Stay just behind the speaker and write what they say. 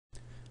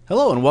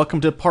Hello and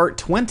welcome to part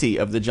 20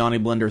 of the Johnny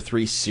Blender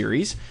 3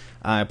 series.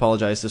 I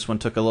apologize, this one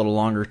took a little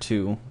longer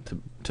to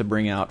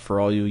bring out for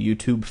all you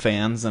YouTube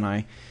fans than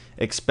I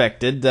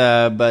expected,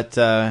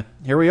 but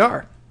here we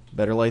are.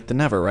 Better late than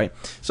never, right?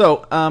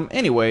 So,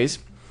 anyways,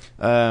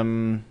 let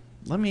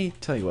me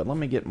tell you what, let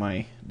me get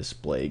my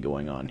display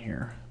going on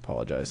here.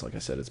 Apologize, like I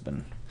said, it's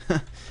been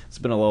it's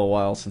been a little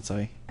while since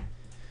I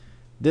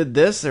did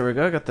this. There we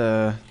go, I got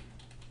the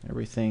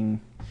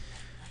everything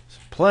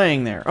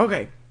playing there.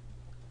 Okay.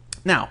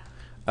 Now,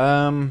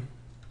 front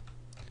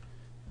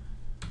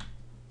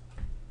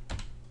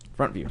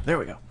view. There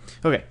we go.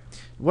 Okay,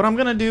 what I'm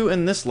going to do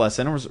in this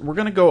lesson is we're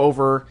going to go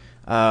over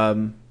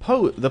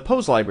the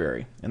pose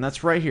library, and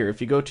that's right here. If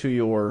you go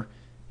to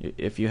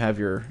if you have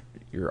your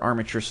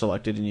armature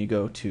selected and you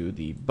go to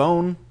the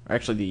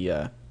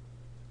the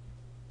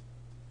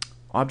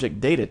object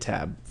data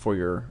tab for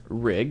your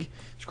rig,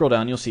 scroll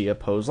down, you'll see a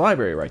pose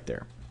library right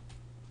there.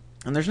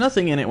 And there's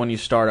nothing in it when you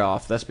start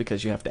off. That's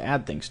because you have to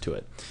add things to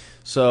it.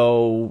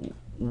 So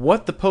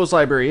what the pose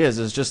library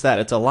is just that.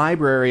 It's a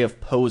library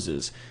of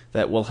poses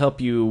that will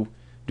help you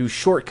do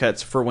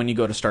shortcuts for when you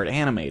go to start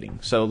animating.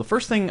 So the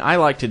first thing I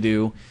like to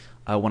do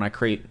when I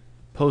create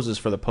poses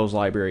for the pose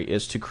library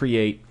is to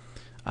create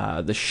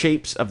the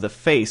shapes of the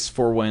face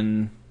for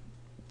when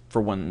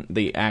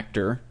the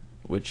actor,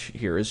 which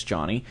here is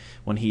Johnny,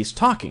 when he's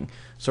talking.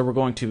 So we're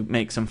going to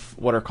make some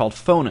what are called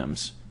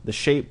phonemes, the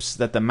shapes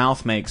that the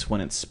mouth makes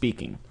when it's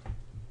speaking.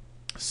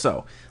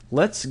 So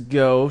let's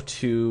go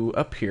to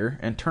up here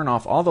and turn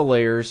off all the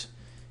layers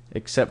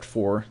except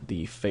for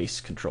the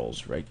face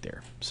controls right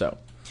there. So,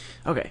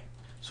 okay,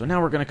 so now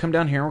we're going to come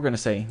down here and we're going to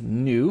say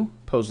new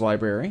pose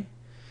library,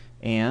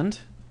 and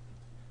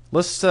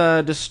let's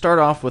just start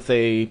off with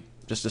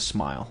just a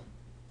smile,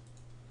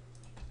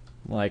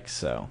 like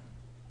so.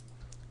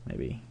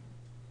 Maybe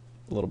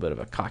a little bit of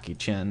a cocky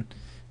chin,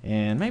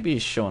 and maybe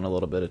he's showing a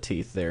little bit of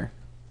teeth there.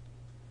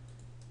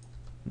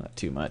 Not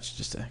too much,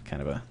 just a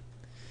kind of a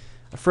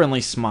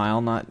friendly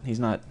smile. He's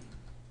not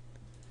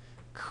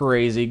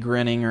crazy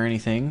grinning or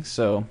anything.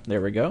 So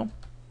there we go.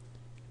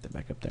 Get that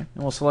back up there,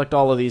 and we'll select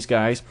all of these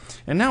guys.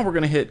 And now we're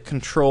going to hit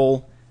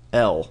Control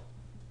L.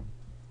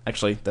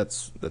 Actually,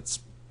 that's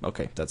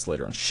okay. That's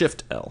later on.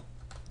 Shift L.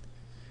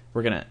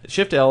 We're gonna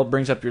Shift L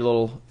brings up your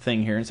little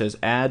thing here and says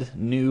add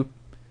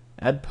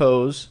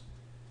pose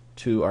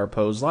to our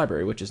pose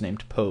library, which is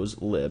named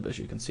Pose Lib, as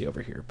you can see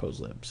over here. Pose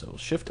Lib. So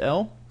Shift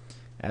L.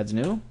 Adds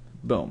new,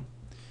 boom,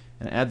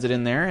 and it adds it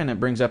in there, and it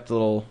brings up the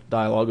little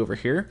dialog over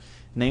here,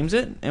 names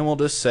it, and we'll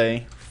just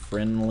say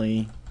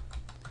friendly,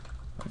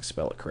 I can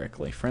spell it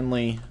correctly,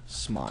 friendly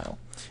smile.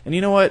 And you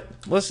know what,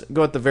 let's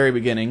go at the very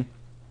beginning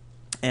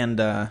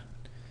and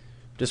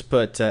just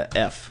put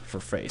F for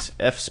face,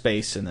 F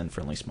space, and then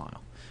friendly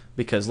smile,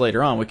 because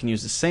later on we can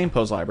use the same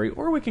pose library,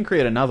 or we can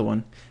create another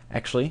one.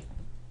 Actually,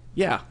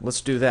 yeah,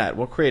 let's do that.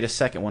 We'll create a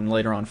second one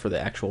later on for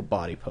the actual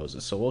body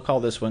poses. So we'll call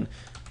this one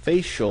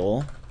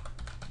facial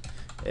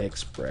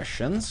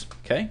expressions.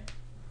 Okay,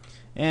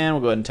 and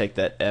we'll go ahead and take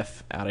that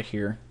F out of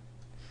here,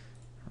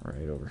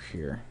 right over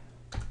here.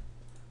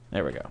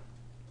 There we go.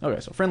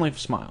 Okay, so friendly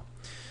smile.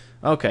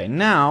 Okay,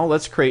 now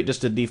let's create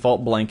just a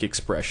default blank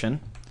expression.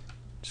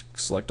 Just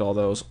select all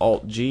those,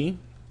 Alt G,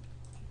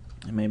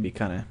 and maybe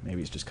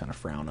he's just kind of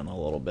frowning a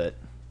little bit.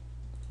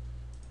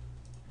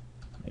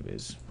 Maybe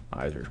his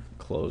eyes are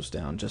closed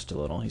down just a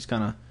little. He's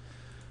kind of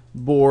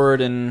bored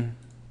and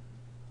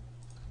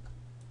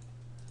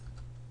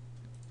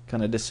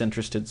kind of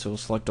disinterested, so we'll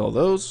select all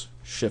those,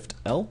 Shift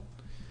L,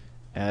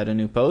 add a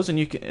new pose, and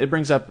it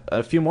brings up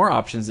a few more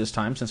options this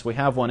time since we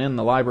have one in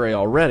the library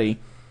already.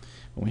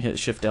 When we hit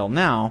Shift L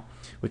now,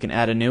 we can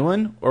add a new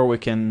one, or we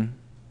can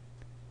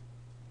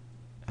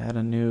add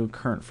a new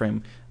current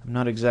frame. I'm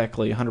not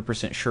exactly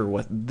 100% sure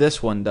what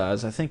this one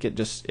does. I think it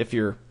just,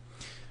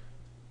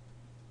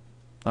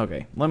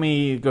 okay, let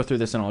me go through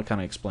this and I'll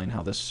kind of explain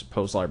how this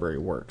pose library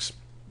works.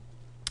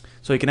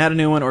 So you can add a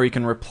new one, or you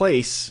can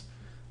replace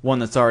one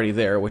that's already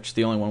there, which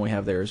the only one we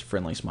have there is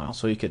friendly smile.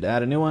 So you could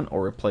add a new one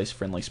or replace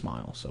friendly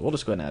smile. So we'll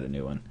just go ahead and add a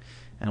new one,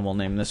 and we'll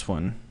name this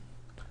one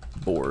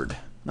bored.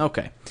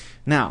 Okay,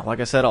 now like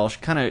I said, I'll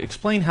kind of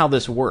explain how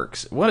this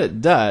works. What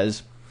it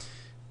does,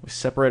 we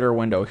separate our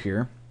window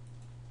here.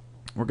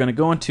 We're going to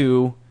go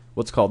into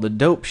what's called the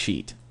dope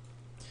sheet,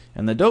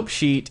 and the dope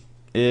sheet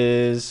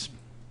is,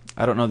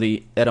 I don't know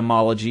the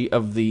etymology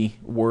of the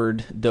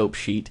word dope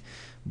sheet,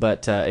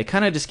 but it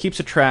kind of just keeps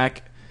a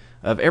track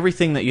of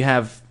everything that you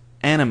have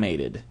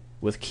animated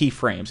with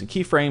keyframes. And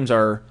keyframes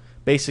are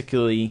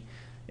basically,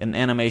 in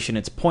animation,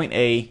 it's point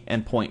A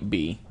and point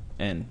B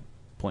and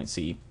point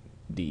C,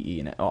 D, E,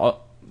 and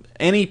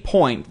any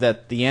point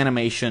that the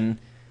animation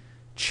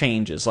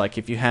changes. Like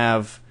if you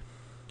have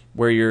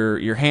where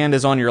your hand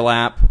is on your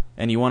lap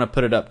and you want to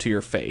put it up to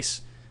your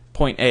face,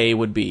 point A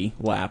would be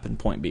lap and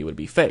point B would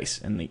be face,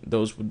 and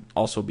those would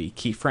also be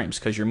keyframes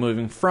because you're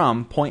moving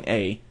from point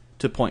A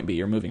to point B.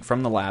 You're moving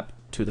from the lap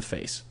to the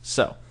face.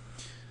 So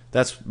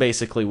that's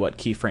basically what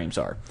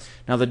keyframes are.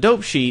 Now the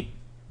dope sheet,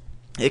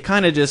 it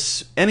kind of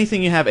just,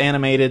 anything you have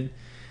animated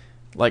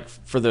like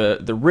for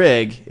the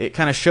rig, it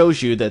kind of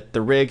shows you that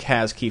the rig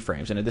has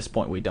keyframes, and at this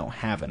point we don't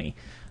have any.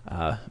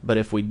 But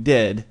if we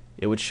did,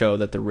 it would show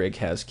that the rig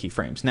has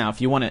keyframes. Now,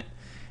 if you want it,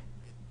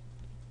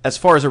 as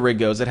far as a rig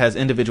goes, it has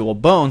individual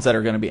bones that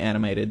are going to be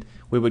animated.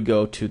 We would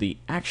go to the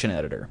action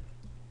editor,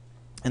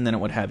 and then it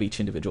would have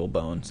each individual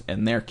bones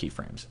and their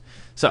keyframes.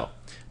 So,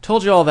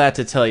 told you all that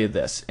to tell you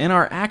this. In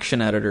our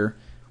action editor,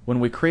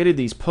 when we created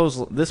this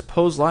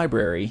pose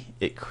library,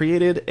 it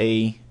created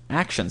a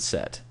action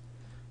set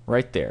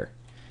right there.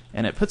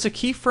 And it puts a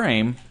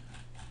keyframe,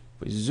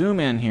 if we zoom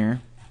in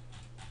here,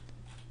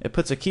 it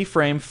puts a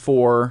keyframe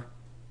for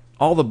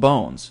all the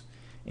bones.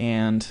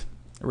 And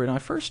when I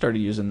first started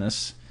using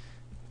this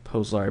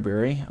pose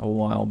library a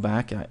while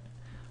back,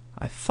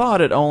 I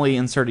thought it only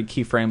inserted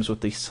keyframes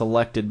with the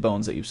selected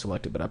bones that you've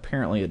selected, but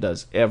apparently it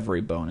does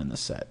every bone in the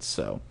set.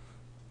 So,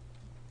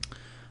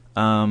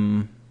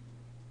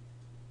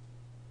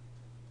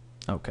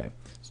 okay,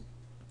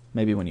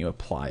 maybe when you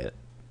apply it,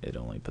 it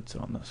only puts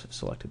it on the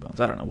selected bones.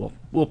 I don't know.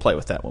 We'll play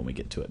with that when we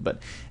get to it.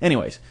 But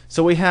anyways,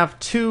 so we have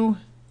two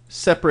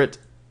separate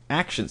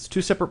actions,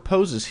 two separate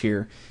poses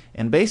here,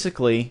 and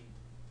basically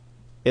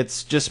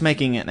it's just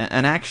making an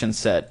action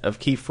set of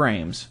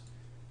keyframes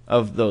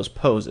of those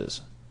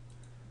poses.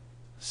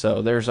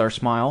 So there's our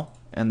smile,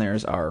 and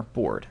there's our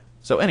board.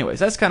 So anyways,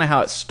 that's kind of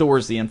how it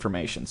stores the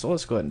information. So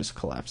let's go ahead and just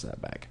collapse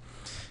that back.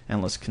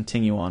 And let's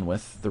continue on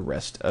with the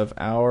rest of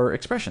our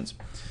expressions.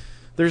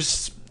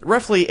 There's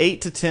roughly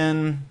 8 to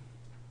 10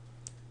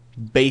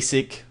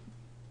 basic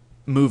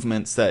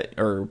movements that,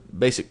 or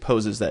basic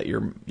poses that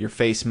your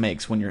face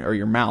makes when or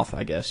your mouth,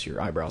 I guess,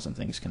 your eyebrows and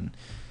things can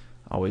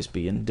always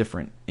be in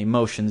different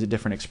emotions and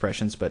different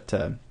expressions. But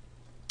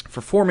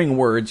for forming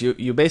words,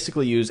 you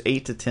basically use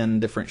 8 to 10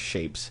 different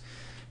shapes.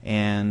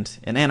 And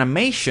in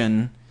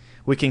animation,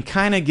 we can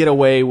kind of get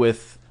away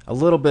with a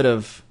little bit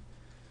of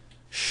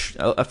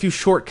a few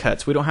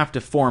shortcuts. We don't have to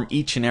form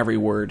each and every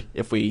word.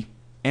 If we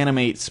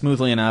animate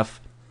smoothly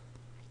enough,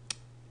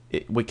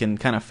 we can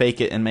kind of fake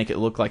it and make it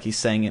look like he's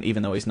saying it,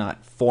 even though he's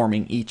not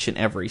forming each and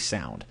every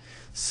sound.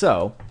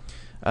 So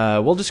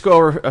we'll just go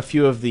over a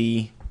few of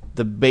the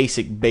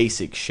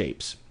basic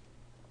shapes,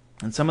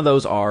 and some of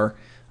those are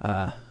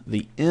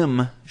the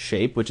M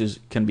shape, which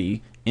can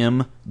be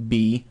M,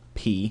 B,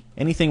 P,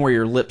 anything where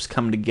your lips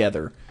come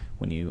together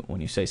when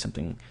you say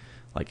something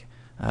like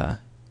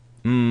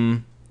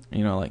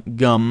like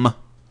gum,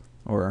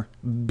 or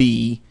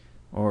B,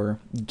 or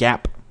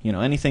gap,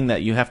 anything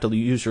that you have to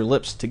use your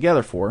lips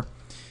together for.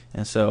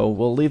 And so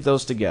we'll leave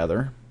those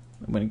together.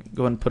 I'm going to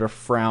go ahead and put a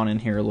frown in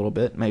here a little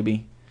bit,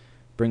 maybe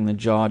bring the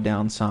jaw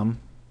down some.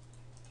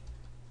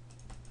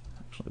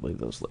 Actually, leave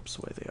those lips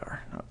the way they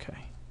are.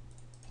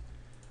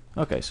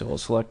 Okay, so we'll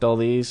select all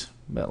these,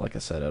 but like I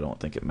said, I don't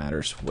think it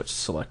matters which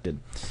selected.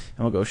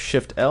 And we'll go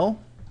Shift L,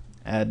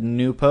 add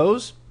new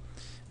pose,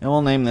 and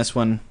we'll name this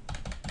one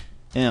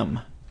M.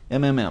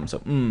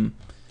 So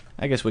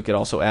I guess we could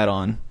also add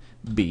on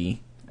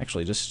B.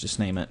 Actually, just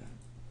name it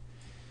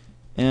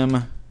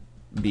M,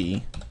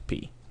 B,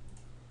 P.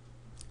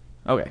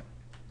 Okay.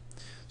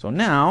 So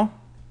now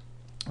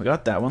we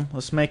got that one.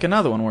 Let's make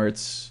another one where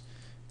it's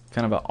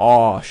kind of an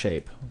awe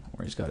shape,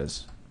 where he's got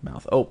his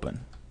mouth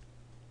open,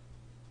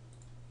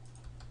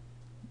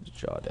 his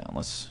jaw down.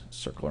 Let's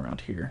circle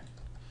around here.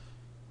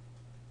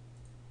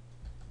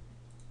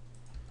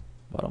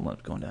 Bottom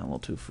lip going down a little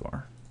too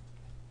far.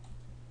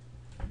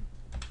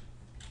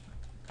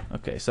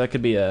 Okay, so that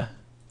could be a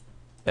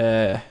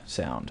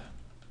sound.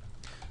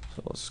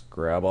 So let's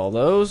grab all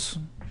those,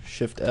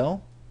 Shift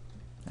L,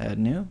 add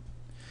new,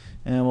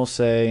 and we'll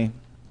say,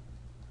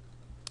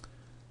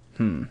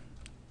 I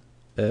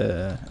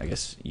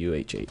guess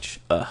UHH.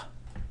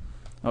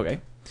 Okay,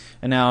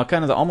 and now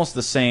kind of almost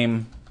the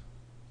same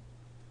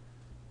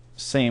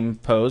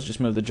pose.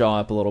 Just move the jaw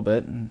up a little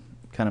bit and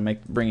kind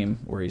of bring him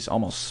where he's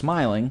almost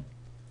smiling.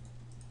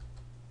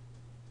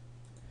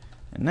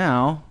 And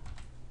now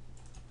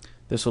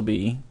this will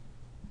be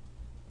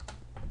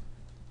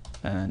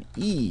an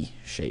E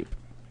shape.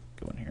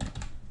 Go in here.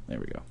 There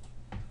we go.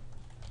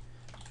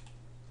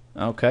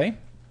 Okay.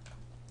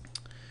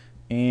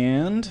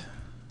 And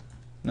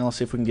now let's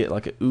see if we can get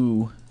like a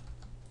ooh.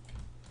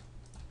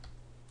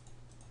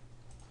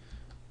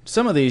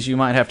 Some of these you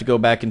might have to go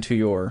back into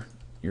your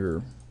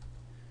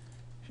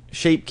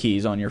shape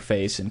keys on your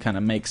face and kind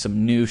of make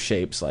some new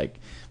shapes. Like,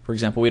 for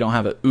example, we don't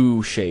have a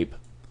ooh shape.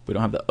 We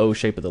don't have the O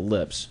shape of the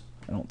lips.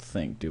 I don't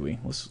think, do we?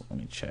 Let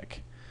me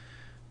check.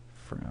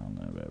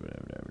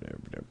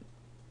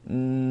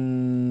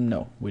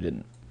 No, we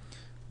didn't.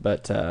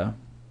 But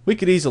we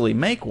could easily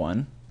make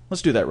one.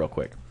 Let's do that real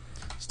quick.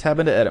 Let's tab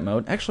into edit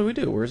mode. Actually, we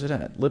do. Where's it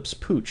at? Lips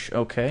pooch.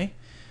 Okay.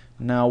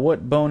 Now,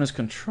 what bone is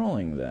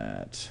controlling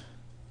that?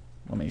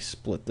 Let me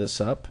split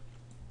this up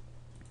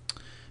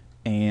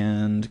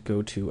and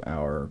go to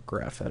our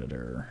graph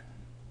editor.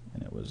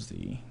 And it was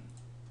the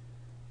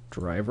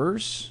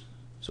drivers.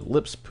 So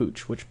lips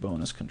pooch, which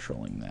bone is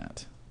controlling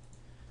that?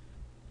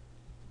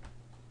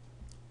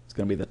 It's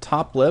going to be the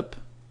top lip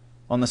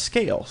on the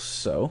scale.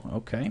 So,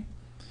 okay.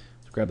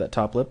 So grab that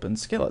top lip and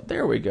scale it.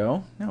 There we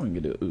go. Now we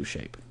can do a ooh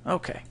shape.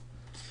 Okay.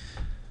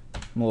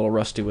 I'm a little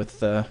rusty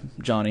with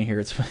Johnny here.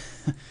 It's like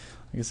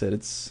I said,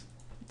 it's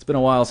been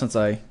a while since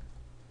I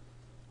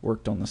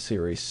worked on the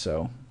series,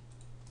 so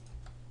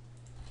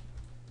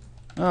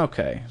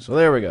okay. So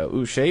there we go.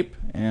 Ooh shape,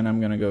 and I'm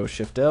gonna go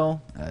Shift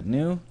L, add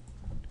new.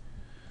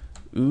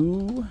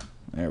 Ooh.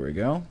 There we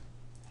go.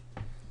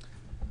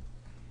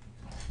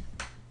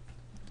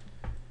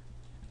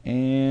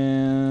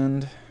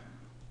 And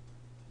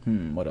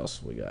what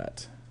else we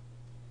got?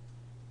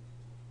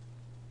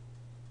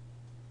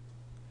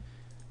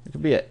 It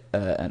could be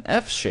an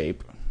F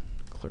shape.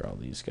 Clear all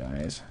these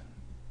guys.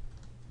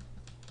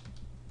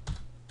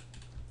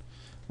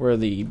 Where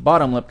the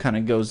bottom lip kind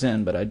of goes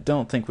in, but I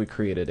don't think we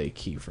created a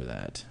key for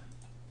that.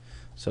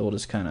 So we'll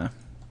just kind of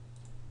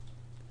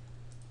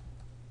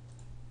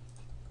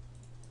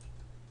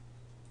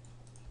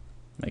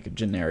make a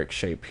generic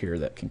shape here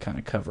that can kind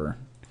of cover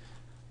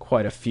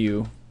quite a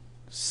few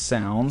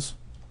sounds.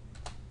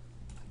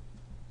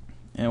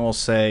 And we'll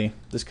say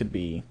this could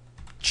be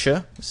ch,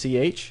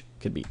 ch,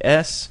 could be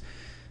s,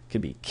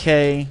 could be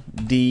k,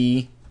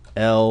 d,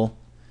 l,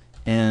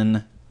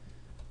 n,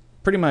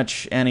 pretty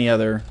much any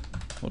other.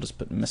 We'll just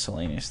put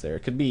miscellaneous there.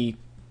 It could be,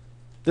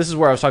 this is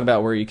where I was talking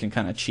about where you can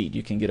kind of cheat.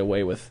 You can get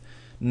away with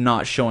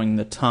not showing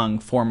the tongue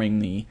forming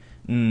the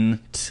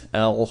n, t,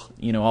 l,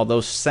 you know, all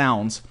those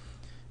sounds.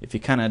 If you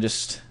kind of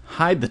just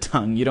hide the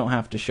tongue, you don't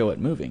have to show it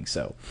moving.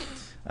 So,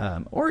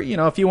 or you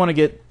know, if you want to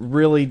get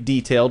really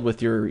detailed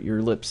with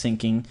your lip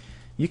syncing,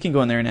 you can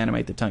go in there and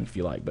animate the tongue if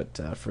you like. But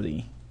for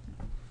the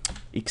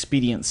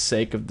expedience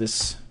sake of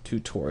this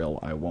tutorial,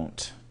 I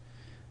won't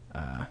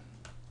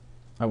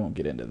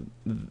get into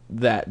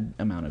that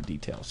amount of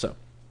detail. So,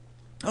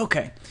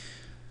 okay,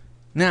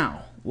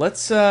 now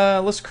let's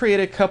create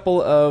a couple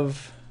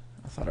of.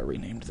 I thought I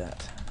renamed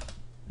that.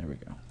 There we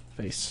go.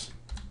 Face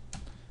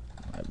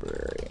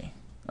library.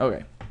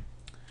 Okay.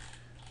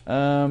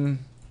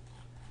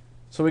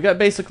 So we got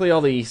basically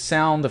all the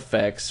sound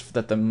effects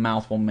that the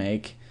mouth will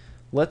make.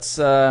 Let's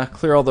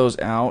clear all those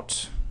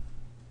out.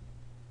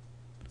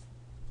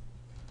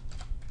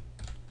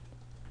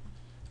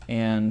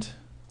 And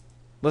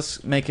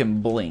let's make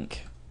him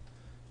blink.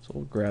 So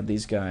we'll grab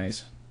these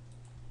guys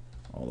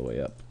all the way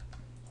up,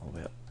 all the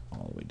way up,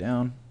 all the way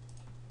down.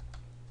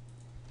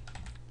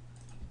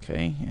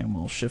 Okay, and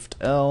we'll Shift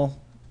L,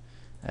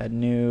 add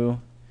new,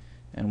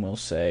 and we'll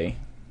say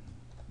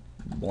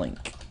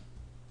blink.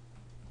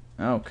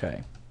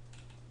 Okay.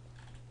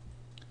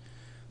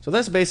 So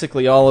that's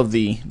basically all of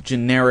the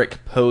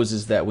generic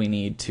poses that we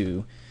need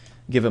to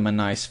give him a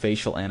nice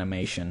facial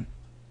animation.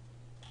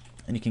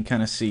 And you can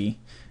kind of see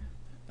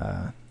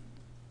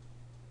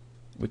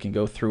we can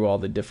go through all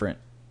the different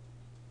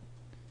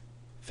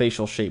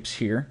facial shapes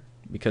here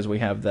because we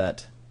have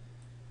that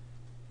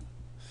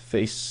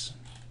face.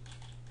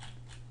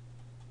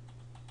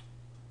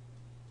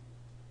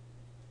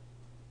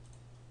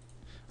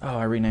 Oh,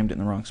 I renamed it in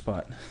the wrong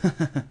spot.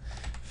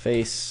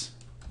 Face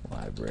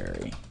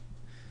library.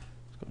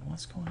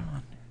 What's going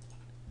on?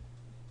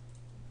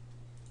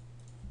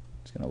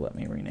 It's going to let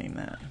me rename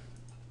that.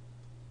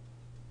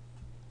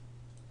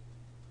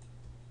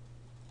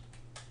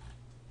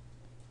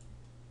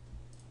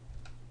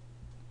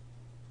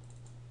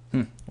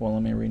 Well,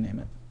 let me rename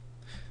it.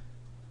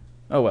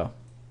 Oh well.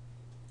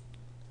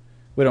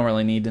 We don't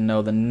really need to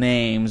know the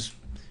names.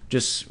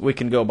 Just we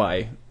can go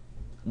by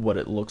what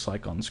it looks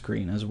like on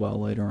screen as well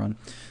later on.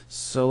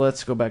 So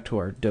let's go back to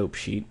our dope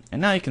sheet.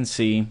 And now you can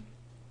see,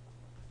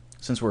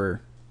 since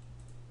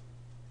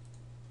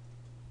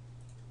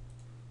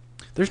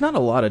there's not a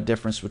lot of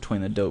difference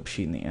between the dope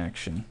sheet and the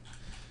action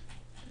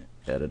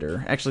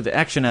editor. Actually, the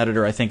action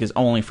editor I think is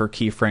only for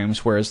keyframes,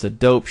 whereas the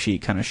dope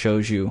sheet kind of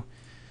shows you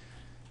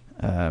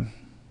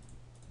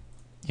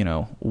you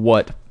know,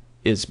 what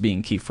is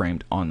being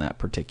keyframed on that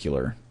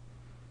particular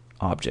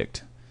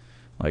object.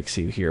 Like,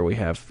 see here we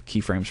have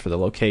keyframes for the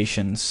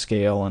location,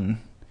 scale, and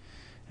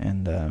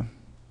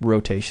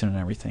rotation and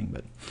everything.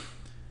 But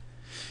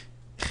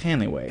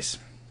anyways,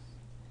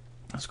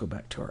 let's go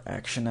back to our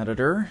action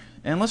editor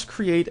and let's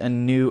create a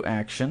new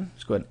action.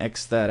 Let's go ahead and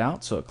X that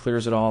out so it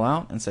clears it all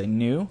out and say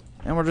new.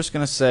 And we're just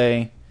going to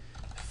say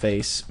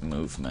face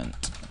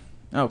movement.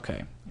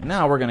 Okay,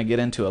 now we're going to get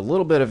into a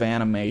little bit of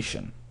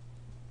animation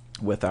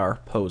with our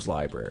pose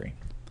library.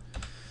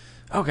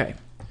 Okay.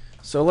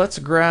 So let's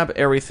grab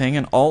everything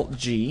and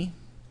Alt-G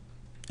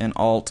and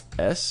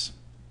Alt-S.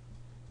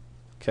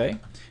 Okay,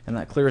 and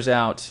that clears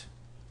out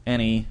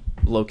any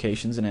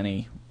locations and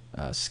any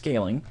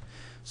scaling.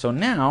 So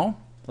now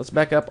let's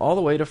back up all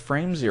the way to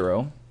frame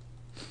 0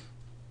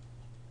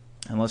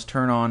 and let's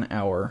turn on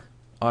our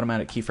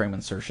automatic keyframe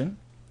insertion.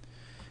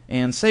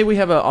 And say we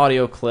have an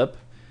audio clip.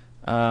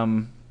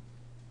 I'm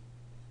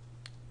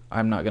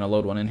not going to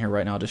load one in here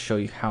right now to show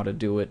you how to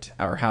do it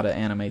or how to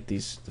animate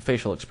these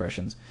facial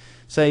expressions.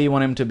 Say you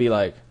want him to be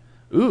like,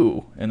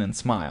 ooh, and then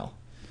smile.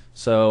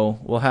 So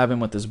we'll have him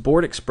with this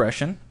bored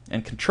expression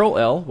and Control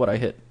L, what I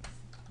hit.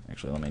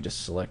 Actually, let me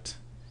just select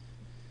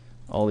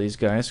all these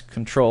guys.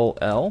 Control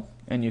L,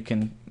 and you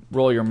can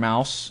roll your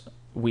mouse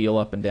wheel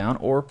up and down,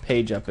 or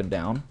page up and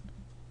down.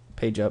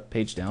 Page up,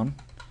 page down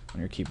on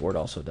your keyboard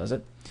also does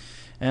it.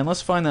 And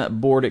let's find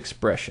that board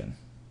expression.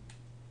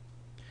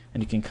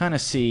 And you can kind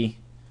of see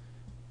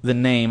the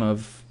name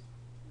of,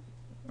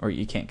 or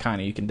you can't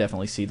kind of, you can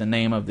definitely see the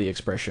name of the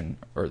expression,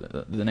 or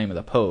the name of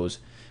the pose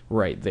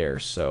right there.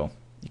 So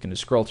you can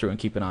just scroll through and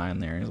keep an eye on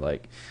there. And it's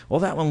like, well,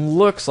 that one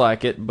looks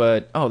like it,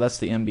 but oh, that's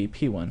the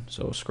MVP one.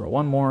 So scroll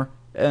one more,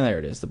 and there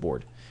it is, the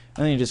board.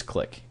 And then you just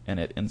click, and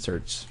it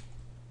inserts.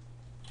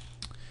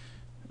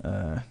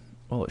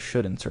 Well, it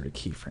should insert a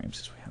keyframe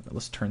since we have it.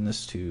 Let's turn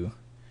this to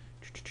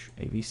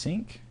AV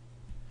Sync.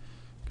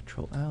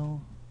 Control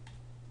L.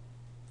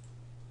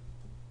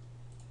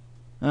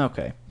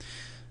 Okay,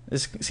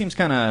 this seems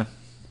kind of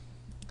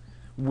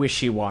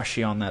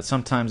wishy-washy on that.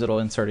 Sometimes it'll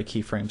insert a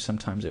keyframe,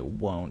 sometimes it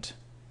won't.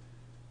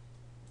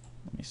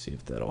 Let me see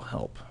if that'll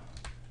help.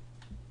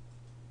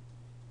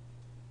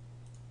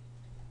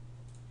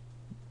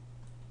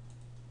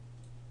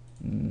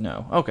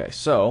 No. Okay,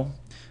 so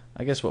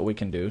I guess what we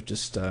can do,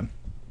 just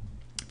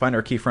find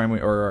our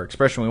keyframe or our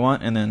expression we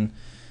want, and then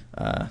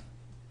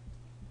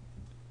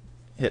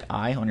hit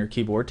I on your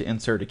keyboard to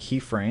insert a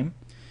keyframe,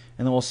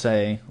 and then we'll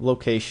say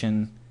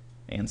location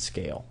and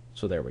scale.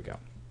 So there we go.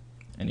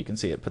 And you can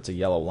see it puts a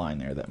yellow line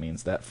there. That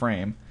means that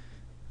frame,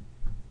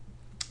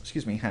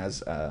 excuse me,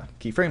 has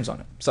keyframes on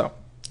it. So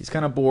he's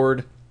kind of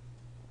bored,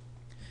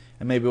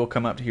 and maybe we'll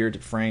come up here to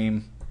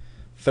frame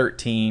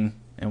 13,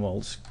 and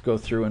we'll just go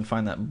through and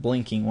find that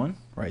blinking one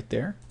right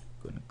there.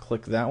 Go ahead and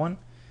click that one,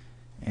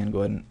 and go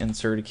ahead and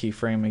insert a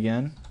keyframe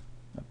again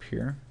up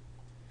here.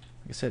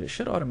 Like I said, it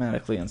should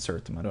automatically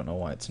insert them. I don't know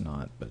why it's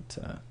not,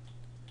 but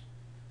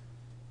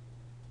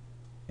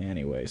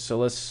anyway,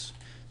 so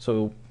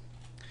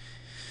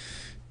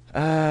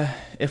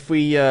if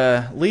we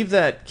leave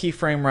that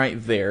keyframe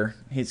right there,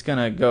 he's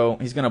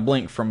gonna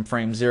blink from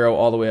frame 0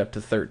 all the way up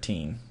to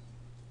 13.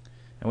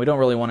 And we don't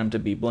really want him to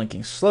be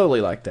blinking slowly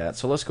like that.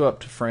 So let's go up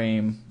to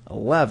frame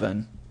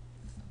 11,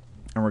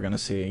 and we're gonna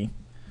see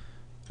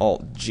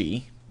Alt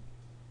G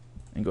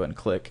and go ahead and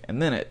click,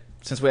 and then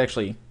since we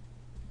actually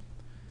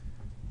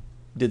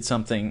did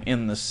something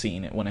in the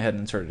scene, it went ahead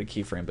and inserted a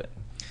keyframe, but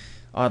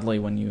oddly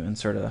when you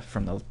insert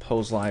from the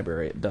pose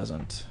library, it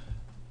doesn't.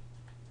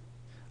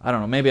 I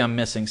don't know, maybe I'm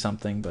missing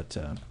something, but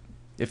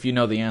if you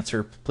know the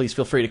answer, please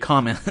feel free to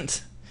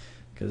comment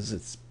because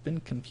it's been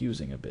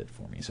confusing a bit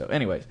for me. So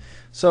anyways,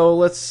 so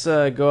let's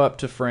go up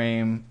to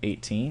frame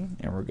 18,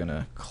 and we're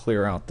gonna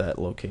clear out that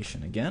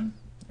location again.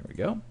 There we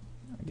go.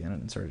 Again,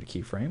 it inserted a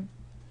keyframe.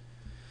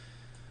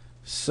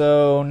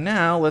 So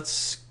now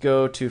let's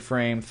go to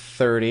frame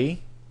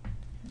 30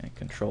 and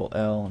Control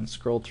L and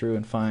scroll through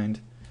and find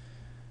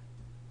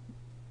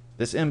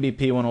this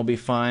MVP one will be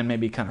fine.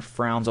 Maybe kind of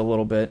frowns a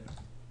little bit.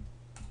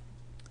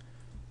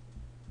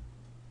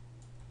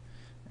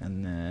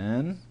 And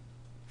then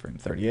frame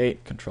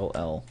 38, Control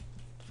L,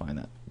 find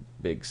that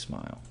big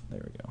smile.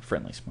 There we go,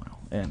 friendly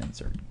smile, and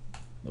insert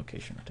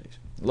location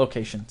rotation,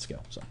 location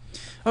scale. So,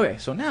 okay,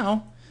 so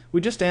now we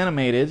just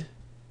animated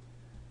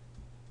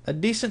a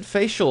decent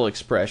facial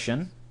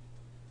expression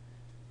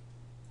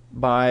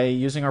by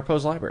using our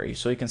pose library.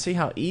 So you can see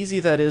how easy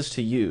that is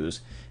to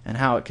use and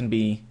how it can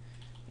be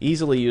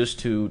easily used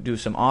to do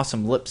some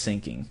awesome lip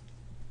syncing,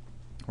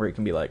 where you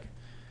can be like,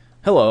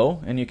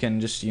 hello, and you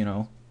can just, you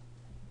know,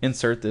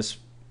 insert this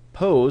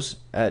pose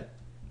at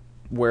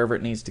wherever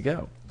it needs to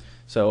go.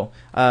 So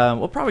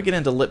we'll probably get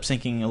into lip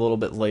syncing a little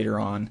bit later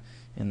on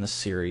in the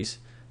series,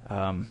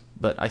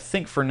 but I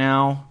think for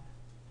now,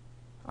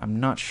 I'm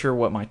not sure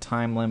what my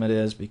time limit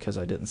is because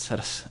I didn't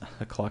set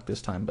a clock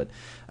this time, but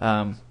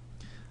I'm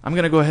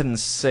going to go ahead and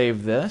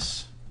save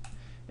this,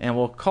 and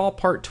we'll call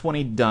part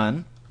 20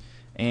 done.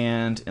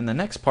 And in the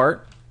next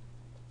part,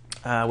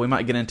 we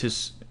might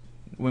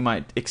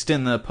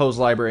extend the pose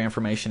library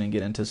information and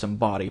get into some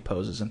body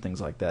poses and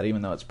things like that,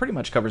 even though it's pretty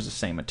much covers the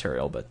same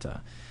material, but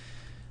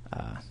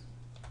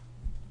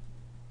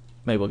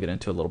maybe we'll get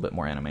into a little bit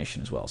more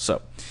animation as well.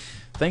 So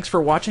thanks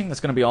for watching. That's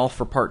going to be all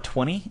for part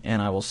 20,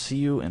 and I will see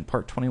you in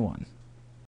part 21.